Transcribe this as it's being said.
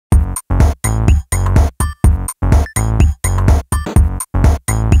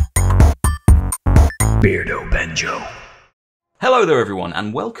Beardo Banjo. Hello there everyone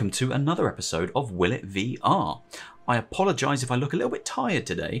and welcome to another episode of Will It VR. I apologise if I look a little bit tired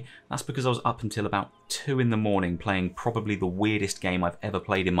today. That's because I was up until about 2 in the morning playing probably the weirdest game I've ever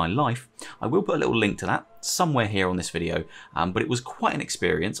played in my life. I will put a little link to that somewhere here on this video, but it was quite an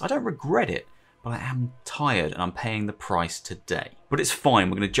experience. I don't regret it, but I am tired and I'm paying the price today. But it's fine,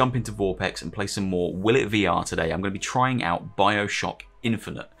 we're going to jump into Vorpx and play some more Will It VR today. I'm going to be trying out Bioshock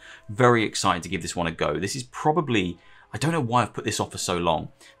Infinite. Very excited to give this one a go. This is probably, I don't know why I've put this off for so long.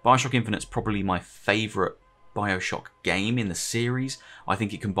 Bioshock Infinite's probably my favourite Bioshock game in the series. I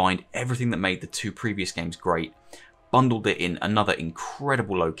think it combined everything that made the two previous games great, bundled it in another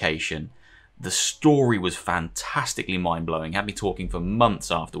incredible location. The story was fantastically mind-blowing, had me talking for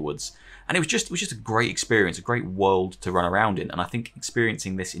months afterwards. And it was just a great experience, a great world to run around in. And I think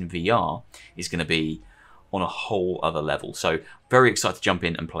experiencing this in VR is going to be on a whole other level. So very excited to jump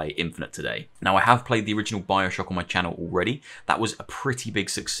in and play Infinite today. Now I have played the original Bioshock on my channel already. That was a pretty big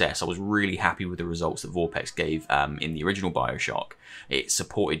success. I was really happy with the results that Vorpx gave in the original Bioshock. It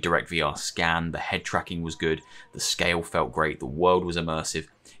supported direct VR scan, the head tracking was good, the scale felt great, the world was immersive.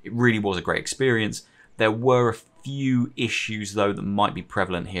 It really was a great experience. There were a few issues though that might be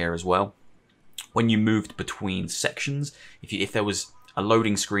prevalent here as well. When you moved between sections, if there was a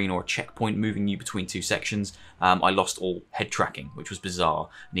loading screen or a checkpoint moving you between two sections, I lost all head tracking, which was bizarre.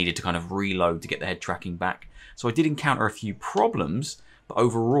 Needed to kind of reload to get the head tracking back. So I did encounter a few problems, but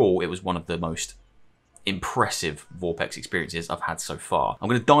overall it was one of the most impressive Vorpx experiences I've had so far. I'm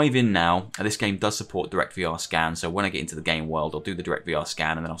going to dive in now. This game does support direct VR scan, so when I get into the game world, I'll do the direct VR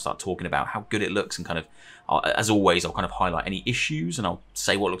scan and then I'll start talking about how good it looks and kind of, as always, I'll kind of highlight any issues and I'll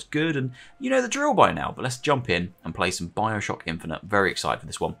say what looks good, and you know the drill by now. But let's jump in and play some Bioshock Infinite. Very excited for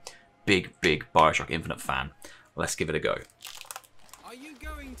this one. Big Bioshock Infinite fan. Let's give it a go. Are you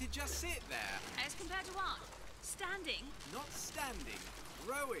going to just sit there? As compared to what? Standing? Not standing,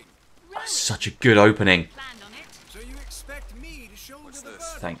 rowing. That's such a good opening. Planned on it. So you expect me to shoulder the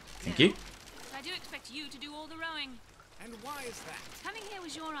burden? Thank you. I do expect you to do all the rowing. And why is that? Coming here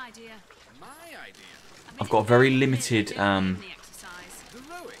was your idea. My idea? I've got a very limited, The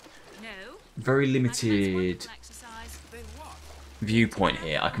rowing? very limited Then what? viewpoint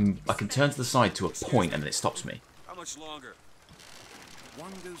here. I can turn to the side to a point and then it stops me. How much longer?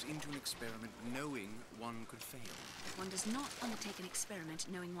 One goes into an experiment knowing one could fail. One does not undertake an experiment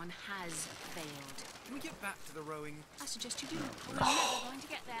knowing one has failed. Can we get back to the rowing? I suggest you do, or we're never going to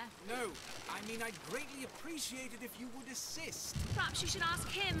get there. No, I mean I'd greatly appreciate it if you would assist. Perhaps you should ask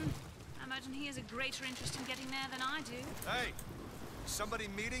him. I imagine he has a greater interest in getting there than I do. Hey, somebody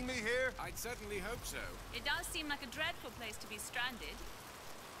meeting me here? I'd certainly hope so. It does seem like a dreadful place to be stranded.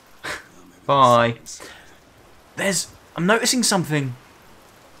 Bye. I'm noticing something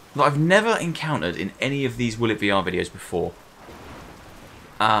that I've never encountered in any of these Will It VR videos before,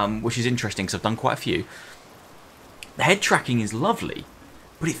 which is interesting because I've done quite a few. The head tracking is lovely,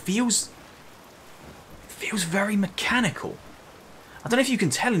 but it feels very mechanical. I don't know if you can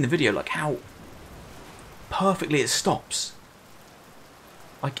tell in the video like how perfectly it stops.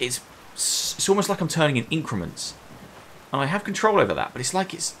 Like it's almost like I'm turning in increments, and I have control over that, but it's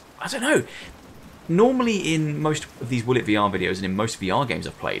like I don't know. Normally in most of these Will It VR videos and in most VR games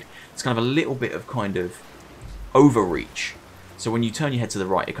I've played, it's kind of a little bit of kind of overreach. So when you turn your head to the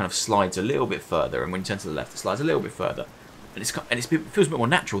right, it kind of slides a little bit further, and when you turn to the left, it slides a little bit further. And it feels a bit more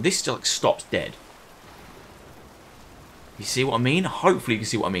natural. This just like stops dead. You see what I mean? Hopefully you can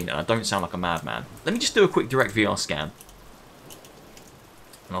see what I mean, and I don't sound like a madman. Let me just do a quick direct VR scan,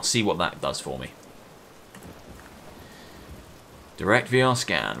 and I'll see what that does for me. Direct VR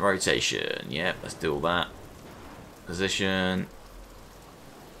scan, rotation, yep, let's do all that. Position.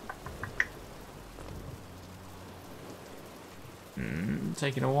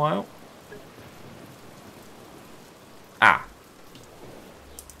 Taking a while. Ah.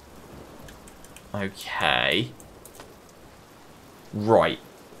 Okay. Right.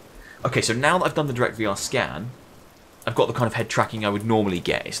 Okay, so now that I've done the direct VR scan, I've got the kind of head tracking I would normally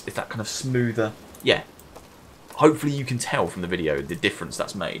get. It's that kind of smoother, yeah. Hopefully you can tell from the video the difference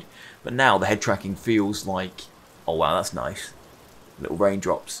that's made. But now the head tracking feels like, oh wow, that's nice. Little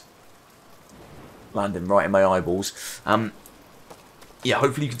raindrops landing right in my eyeballs. Yeah,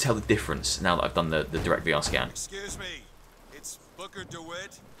 hopefully you can tell the difference now that I've done the direct VR scan. Excuse me, it's Booker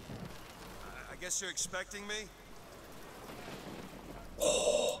DeWitt. I guess you're expecting me?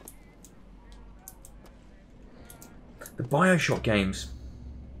 Oh. The Bioshock games.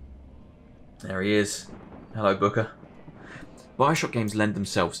 There he is. Hello, Booker. Bioshock games lend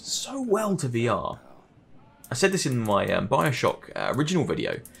themselves so well to VR. I said this in my Bioshock original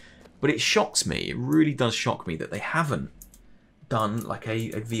video. But it shocks me, it really does shock me that they haven't done like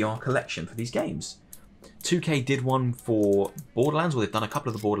a VR collection for these games. 2K did one for Borderlands, or they've done a couple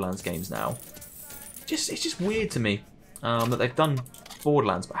of the Borderlands games now. It's just weird to me that they've done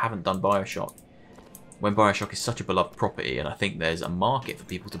Borderlands but haven't done Bioshock, when Bioshock is such a beloved property, and I think there's a market for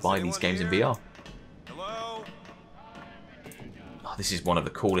people to buy these games in VR. Hello? Oh, this is one of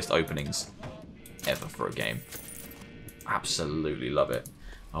the coolest openings ever for a game. Absolutely love it.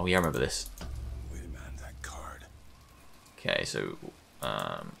 Oh yeah, I remember this. Wait a minute, that card. Okay, so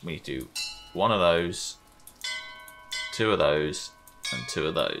we need to do one of those, two of those, and two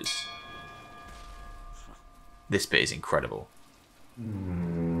of those. This bit is incredible. What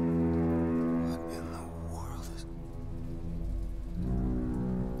in the world is...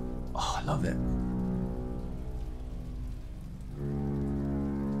 Oh, I love it.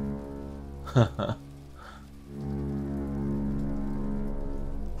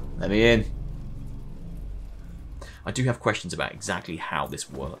 Let me in. I do have questions about exactly how this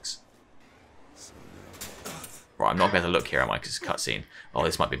works. Right, I'm not going to look here, am I? Because it's a cutscene. Oh,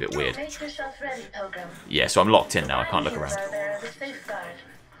 this might be a bit weird. Yeah, so I'm locked in now. I can't look around.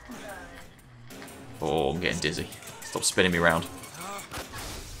 Oh, I'm getting dizzy. Stop spinning me around.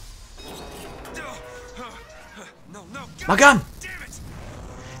 My gun!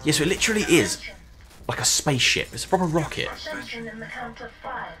 Yeah, so it literally is like a spaceship. It's a proper rocket. Ascension in the count of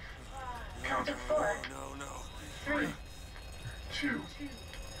 5. Count of 4. No. 3, 2.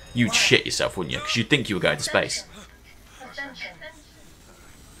 You'd shit yourself, wouldn't you? Because you'd think you were going to space. Ascension.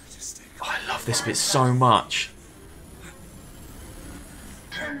 Oh, I love this bit so much.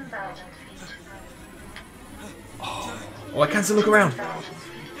 10,000 feet. Oh, I can't still look around. 10,000 feet.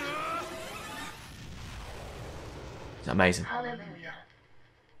 It's amazing. Hallelujah.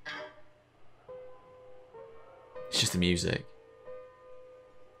 It's just the music.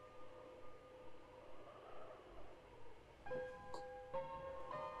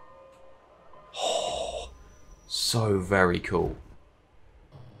 Oh, so very cool.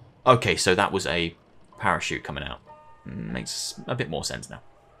 Okay, so that was a parachute coming out. Makes a bit more sense now.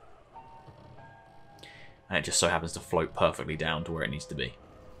 And it just so happens to float perfectly down to where it needs to be.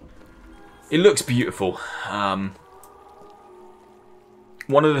 It looks beautiful.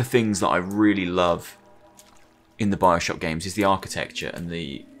 One of the things that I really love in the Bioshock games is the architecture and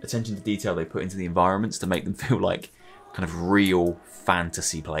the attention to detail they put into the environments to make them feel like kind of real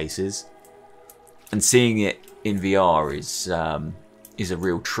fantasy places. And seeing it in VR is a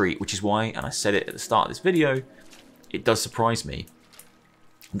real treat, which is why, and I said it at the start of this video, it does surprise me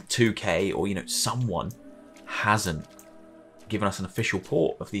that 2K or someone hasn't given us an official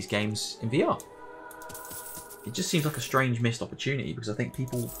port of these games in VR. It just seems like a strange missed opportunity because I think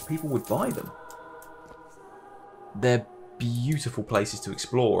people would buy them. They're beautiful places to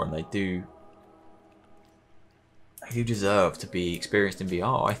explore, and they do deserve to be experienced in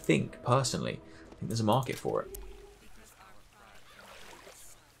VR. I think, personally, there's a market for it.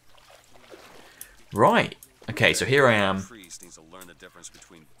 Right. Okay, so here I am. Priest needs to learn the difference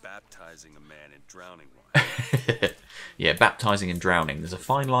between baptizing a man and drowning one. Yeah, baptizing and drowning. There's a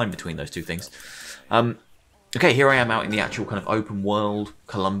fine line between those two things. Okay, here I am out in the actual kind of open world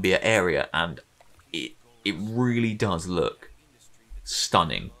Columbia area, and it really does look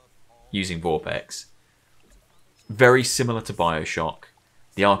stunning using Vorpx. Very similar to Bioshock.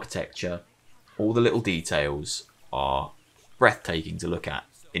 The architecture, all the little details are breathtaking to look at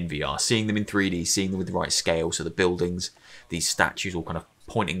in VR. Seeing them in 3D, seeing them with the right scale, so the buildings, these statues all kind of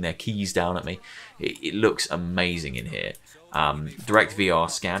pointing their keys down at me. It looks amazing in here. Direct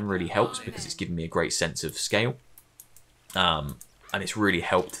VR scan really helps because it's given me a great sense of scale. And it's really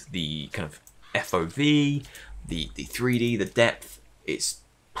helped the kind of FOV, the 3D, the depth. It's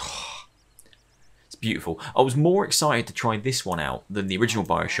beautiful. I was more excited to try this one out than the original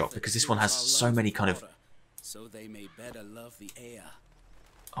Bioshock because this one has so many kind of... So they may better love the air.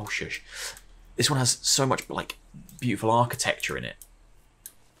 Oh, shush. This one has so much like beautiful architecture in it.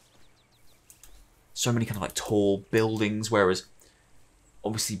 So many kind of like tall buildings, whereas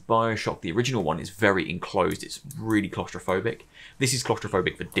obviously Bioshock, the original one, is very enclosed. It's really claustrophobic. This is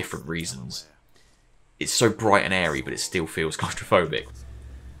claustrophobic for different reasons. It's so bright and airy, but it still feels claustrophobic.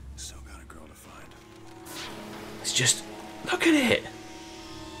 Still got a girl to find. It's just, look at it.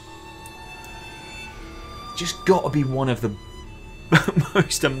 Just got to be one of the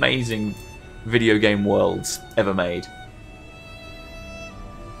most amazing video game worlds ever made.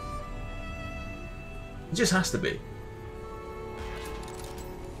 It just has to be.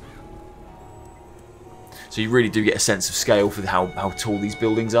 So you really do get a sense of scale for how tall these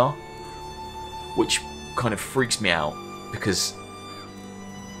buildings are, which kind of freaks me out because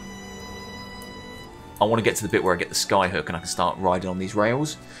I want to get to the bit where I get the sky hook and I can start riding on these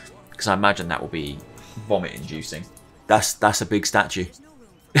rails, because I imagine that will be vomit-inducing. That's a big statue.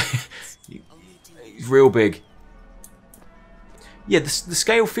 It's real big. Yeah, the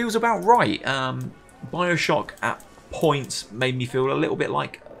scale feels about right. Bioshock at points made me feel a little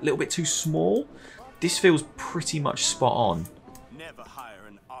bit too small. This feels pretty much spot on. Never hire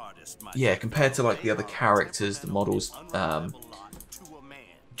an artist, my Yeah, compared to like the other characters, the models,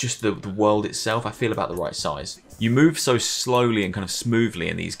 just the world itself, I feel about the right size. You move so slowly and kind of smoothly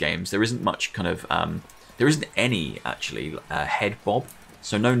in these games. There isn't much kind of, there isn't any actually head bob,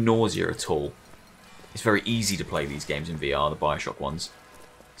 so no nausea at all. It's very easy to play these games in VR, the Bioshock ones.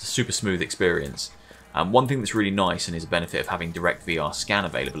 It's a super smooth experience. One thing that's really nice and is a benefit of having direct VR scan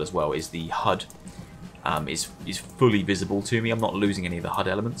available as well is the HUD is fully visible to me. I'm not losing any of the HUD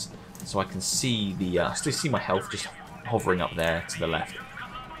elements, so I can see I still see my health just hovering up there to the left.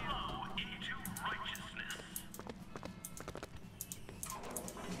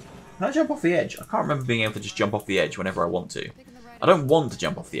 Can I jump off the edge? I can't remember being able to just jump off the edge whenever I want to. I don't want to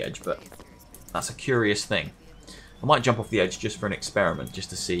jump off the edge, but that's a curious thing. I might jump off the edge just for an experiment, just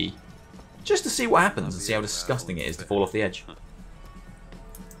to see what happens and see how disgusting it is to fall off the edge.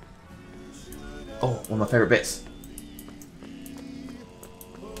 Oh, one of my favourite bits.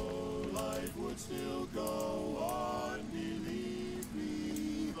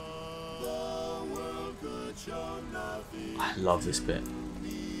 I love this bit.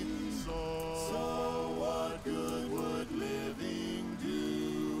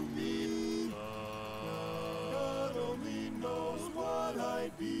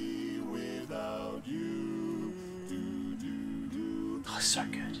 Oh, so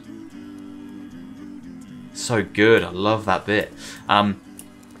good. So good. I love that bit.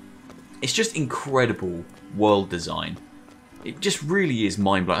 It's just incredible world design. It just really is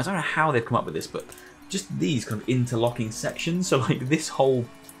mind-blowing. I don't know how they've come up with this, but just these kind of interlocking sections. So like this whole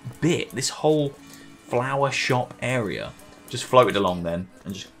bit, this whole flower shop area just floated along then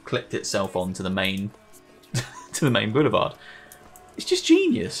and just clipped itself onto the main to the main boulevard. It's just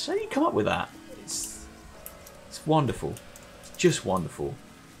genius. How do you come up with that? It's wonderful. It's just wonderful.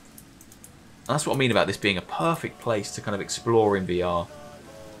 And that's what I mean about this being a perfect place to kind of explore in VR.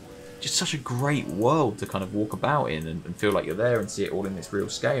 Just such a great world to kind of walk about in and feel like you're there and see it all in this real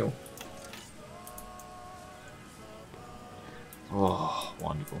scale. Oh,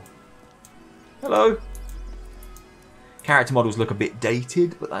 wonderful. Hello. Character models look a bit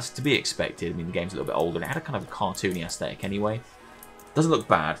dated, but that's to be expected. I mean, the game's a little bit older and it had a kind of a cartoony aesthetic anyway. Doesn't look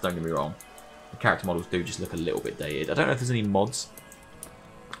bad, don't get me wrong. The character models do just look a little bit dated. I don't know if there's any mods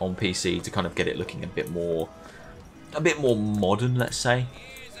on PC to kind of get it looking a bit more modern, let's say.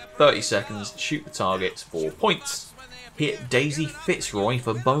 30 seconds, shoot the targets for points. Hit Daisy Fitzroy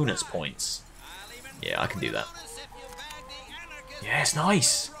for bonus points. Yeah, I can do that. Yeah, it's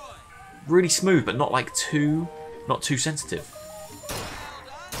nice. Really smooth, but not like too sensitive.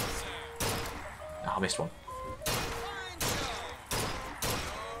 Oh, I missed one.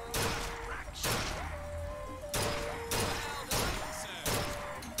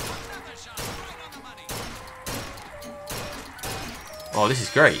 Oh, this is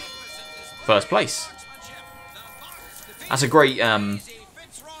great. First place. That's a great,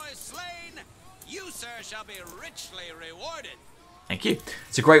 Thank you.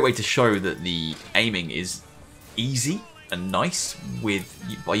 It's a great way to show that the aiming is easy and nice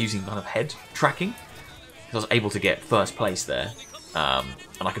by using kind of head tracking. I was able to get first place there, and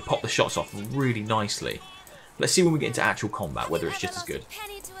I could pop the shots off really nicely. Let's see when we get into actual combat whether it's just as good.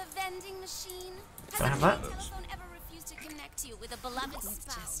 Can I have that?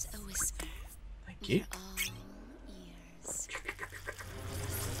 Thank you.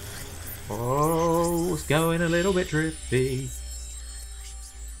 Oh, it's going a little bit trippy.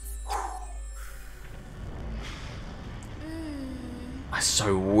 That's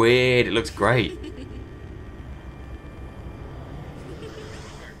so weird. It looks great.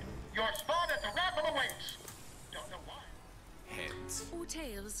 Your spawn at the raffle awaits. Don't know why. Heads. Or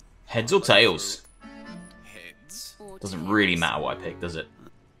tails. Heads or tails? Heads. Or Doesn't tails. really matter what I pick, does it?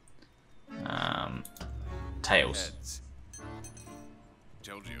 Tails. Heads.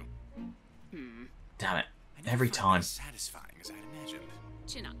 Told you. Damn it. Every time. As satisfying as I'd imagined.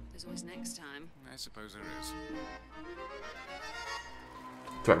 Chin up. There's always next time. I suppose there is.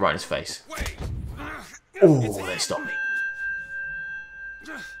 Throw it right in his face. Wait. Oh, they stopped me.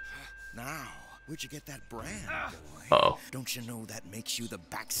 Now, where'd you get that brand, boy? Uh-oh. Don't you know that makes you the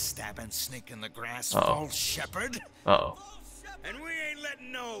backstabbing snake in the grass Uh-oh. false shepherd? Uh-oh. And we ain't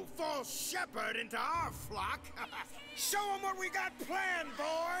letting no false shepherd into our flock. Show them what we got planned,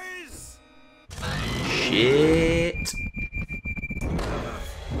 boys. Shit.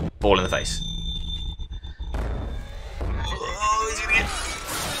 Ball in the face. Oh, he's gonna get...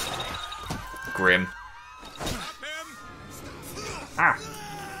 Grim. Ah.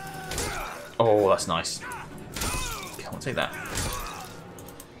 Oh, that's nice. Can't take that.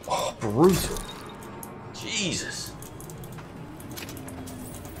 Oh, brutal. Jesus.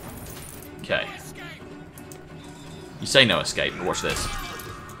 Okay. You say no escape, but watch this.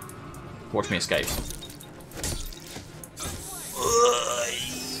 Watch me escape.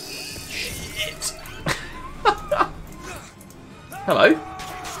 Shit. Hello.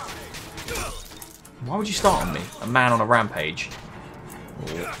 Why would you start on me? A man on a rampage.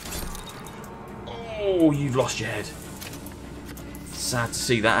 Oh, you've lost your head. Sad to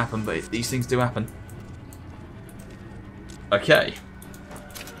see that happen, but these things do happen. Okay.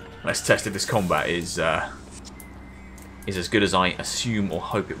 Let's test if this combat is as good as I assume or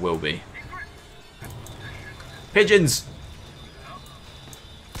hope it will be. Pigeons!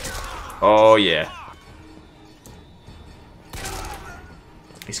 Oh yeah.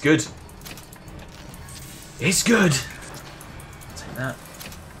 It's good. It's good! Take that.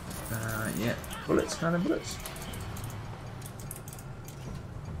 Yeah. Bullets, cannon bullets.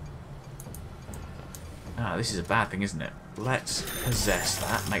 Ah, this is a bad thing, isn't it? Let's possess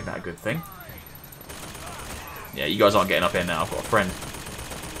that, make that a good thing. Yeah, you guys aren't getting up here now. I've got a friend.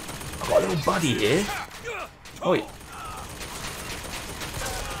 I've got a little buddy here. Oi.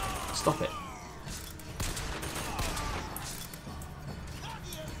 Stop it.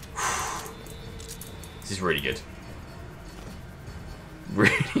 This is really good.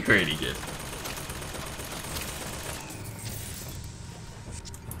 Really, really good.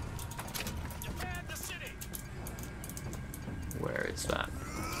 Where is that?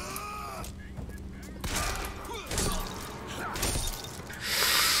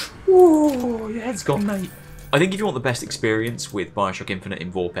 Ooh, your head's gone, mate. I think if you want the best experience with Bioshock Infinite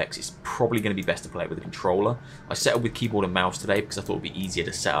in Vorpx, it's probably going to be best to play it with a controller. I set up with keyboard and mouse today because I thought it would be easier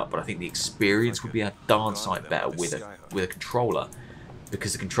to set up, but I think the experience would be a darn sight better with a controller,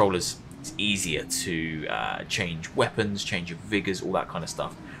 because the controller's it's easier to change weapons, change your vigors, all that kind of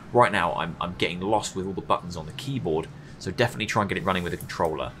stuff. Right now, I'm getting lost with all the buttons on the keyboard, so definitely try and get it running with a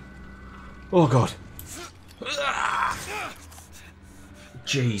controller. Oh god.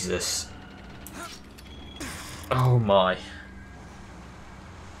 Jesus. Oh my.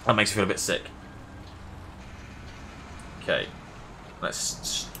 That makes me feel a bit sick. Okay.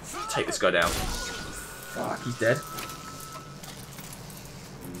 Let's take this guy down. Fuck, he's dead.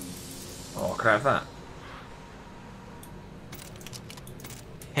 Oh, can I have that?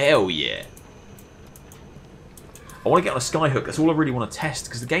 Hell yeah. I want to get on a skyhook. That's all I really want to test,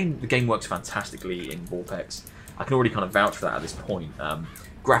 because the game works fantastically in Vorpx. I can already kind of vouch for that at this point.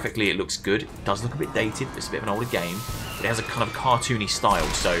 Graphically, it looks good. It does look a bit dated. It's a bit of an older game, but it has a kind of cartoony style.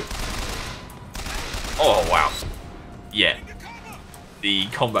 So, oh wow, yeah, the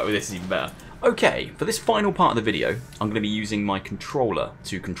combat with this is even better. Okay, for this final part of the video, I'm going to be using my controller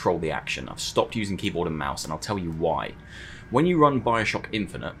to control the action. I've stopped using keyboard and mouse, and I'll tell you why. When you run Bioshock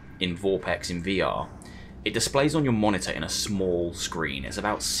Infinite in Vorpx in VR, it displays on your monitor in a small screen. It's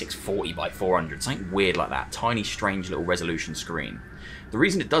about 640 by 400, something weird like that. Tiny, strange little resolution screen. The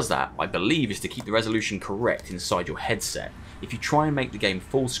reason it does that, I believe, is to keep the resolution correct inside your headset. If you try and make the game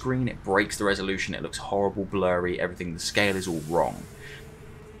full screen, it breaks the resolution, it looks horrible, blurry, everything, the scale is all wrong.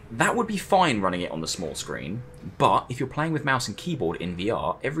 That would be fine running it on the small screen, but if you're playing with mouse and keyboard in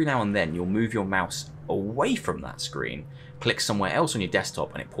VR, every now and then you'll move your mouse away from that screen, click somewhere else on your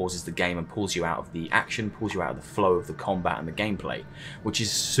desktop, and it pauses the game and pulls you out of the action, pulls you out of the flow of the combat and the gameplay, which is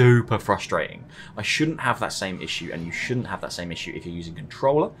super frustrating. I shouldn't have that same issue, and you shouldn't have that same issue if you're using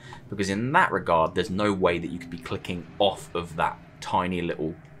controller, because in that regard, there's no way that you could be clicking off of that tiny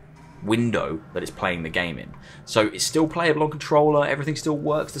little window that it's playing the game in. So it's still playable on controller, everything still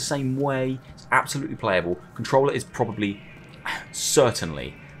works the same way, it's absolutely playable. Controller is probably,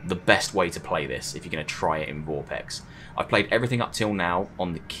 certainly, the best way to play this if you're going to try it in Vorpx. I've played everything up till now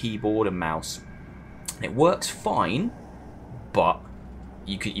on the keyboard and mouse. It works fine, but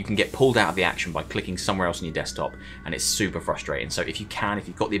you can get pulled out of the action by clicking somewhere else on your desktop, and it's super frustrating. So if you've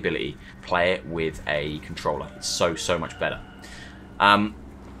got the ability, play it with a controller. It's so much better.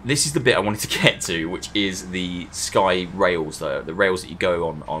 This is the bit I wanted to get to, which is the sky rails, the rails that you go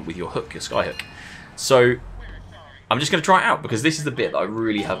on with your hook, your sky hook. So I'm just going to try it out, because this is the bit that I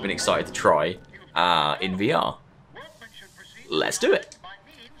really have been excited to try in VR. Let's do it.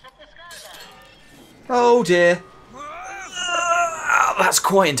 Oh dear. That's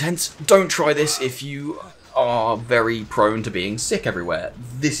quite intense. Don't try this if you are very prone to being sick everywhere.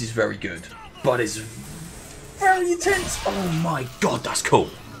 This is very good, but it's very intense. Oh my god, that's cool.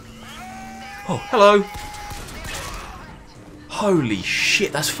 Oh, hello. Holy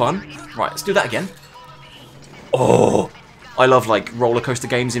shit, that's fun. Right, let's do that again. Oh, I love like roller coaster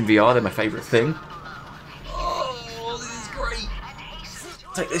games in VR. They're my favourite thing. Oh, this is great.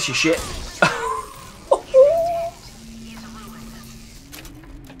 Take this, you shit.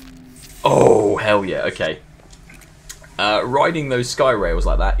 Oh, hell yeah. Okay. Riding those sky rails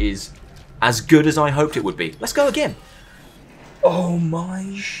like that is as good as I hoped it would be. Let's go again. Oh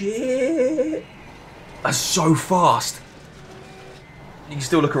my shit. That's so fast. You can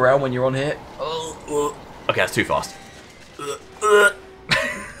still look around when you're on here. Oh. Okay, that's too fast.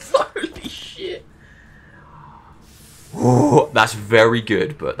 Holy shit. Oh, that's very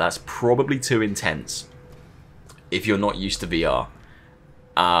good, but that's probably too intense if you're not used to VR.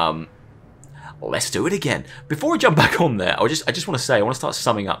 Let's do it again. Before I jump back on there, I just want to say, I want to start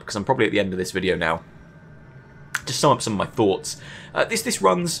summing up, because I'm probably at the end of this video now. Just sum up some of my thoughts. This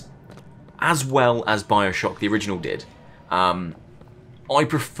runs as well as Bioshock, the original, did. I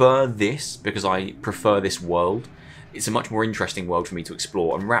prefer this because I prefer this world. It's a much more interesting world for me to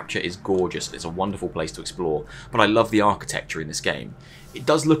explore, and Rapture is gorgeous. It's a wonderful place to explore, but I love the architecture in this game. It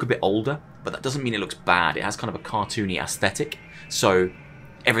does look a bit older, but that doesn't mean it looks bad. It has kind of a cartoony aesthetic, so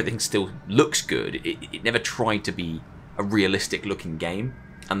everything still looks good. It never tried to be a realistic looking game,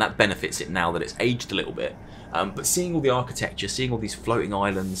 and that benefits it now that it's aged a little bit. But seeing all the architecture, seeing all these floating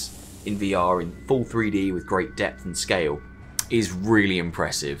islands in VR in full 3D with great depth and scale is really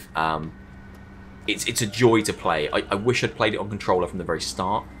impressive. It's a joy to play. I wish I'd played it on controller from the very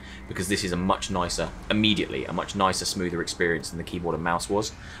start, because this is a much nicer, immediately, a much nicer, smoother experience than the keyboard and mouse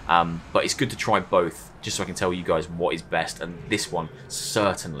was. But it's good to try both, just so I can tell you guys what is best, and this one,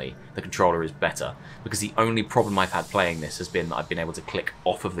 certainly, the controller is better, because the only problem I've had playing this has been that I've been able to click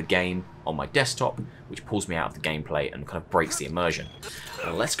off of the game on my desktop, which pulls me out of the gameplay and kind of breaks the immersion.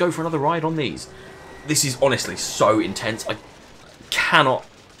 Let's go for another ride on these. This is honestly so intense. I cannot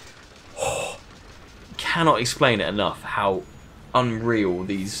explain it enough how unreal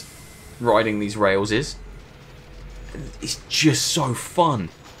riding these rails is. It's just so fun.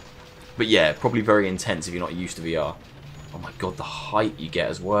 But yeah, probably very intense if you're not used to VR. Oh my god, the height you get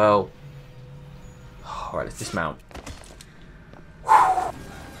as well. Alright, let's dismount.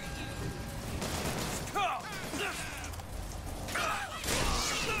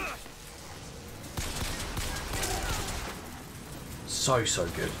 So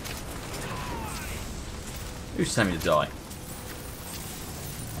good. Who's telling me to die?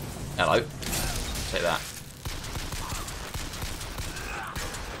 Hello. Take that.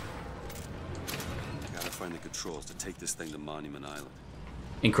 Gotta find the controls to take this thing to Monument Island.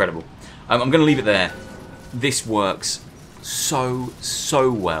 Incredible. I'm going to leave it there. This works so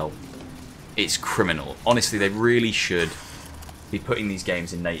well. It's criminal. Honestly, they really should be putting these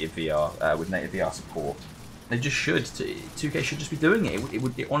games in native VR, with native VR support. They just should. 2K should just be doing it.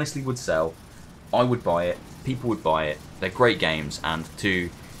 It honestly would sell. I would buy it. People would buy it. They're great games, and to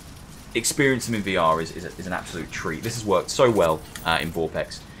experience them in VR is an absolute treat. This has worked so well in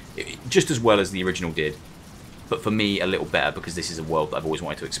Vorpx, just as well as the original did. But for me, a little better, because this is a world that I've always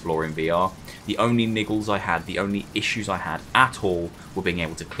wanted to explore in VR. The only niggles I had, the only issues I had at all, were being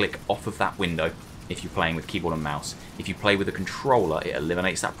able to click off of that window if you're playing with keyboard and mouse. If you play with a controller, it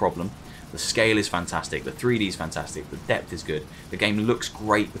eliminates that problem. The scale is fantastic, the 3D is fantastic, the depth is good. The game looks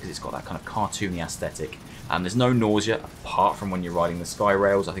great because it's got that kind of cartoony aesthetic. There's no nausea, apart from when you're riding the sky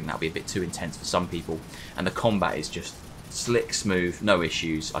rails. I think that'll be a bit too intense for some people. And the combat is just slick, smooth, no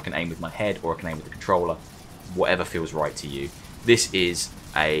issues. I can aim with my head or I can aim with the controller. Whatever feels right to you. This is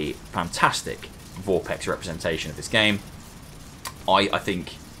a fantastic Vorpx representation of this game. I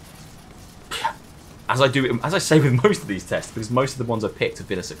think, as I say with most of these tests, because most of the ones I've picked have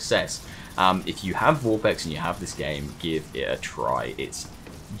been a success. If you have Vorpx and you have this game, give it a try. It's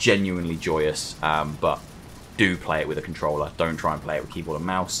genuinely joyous, but do play it with a controller. Don't try and play it with keyboard and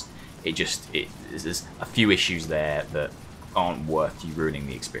mouse. There's a few issues there that aren't worth you ruining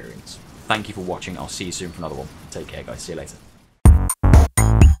the experience. Thank you for watching. I'll see you soon for another one. Take care, guys. See you later.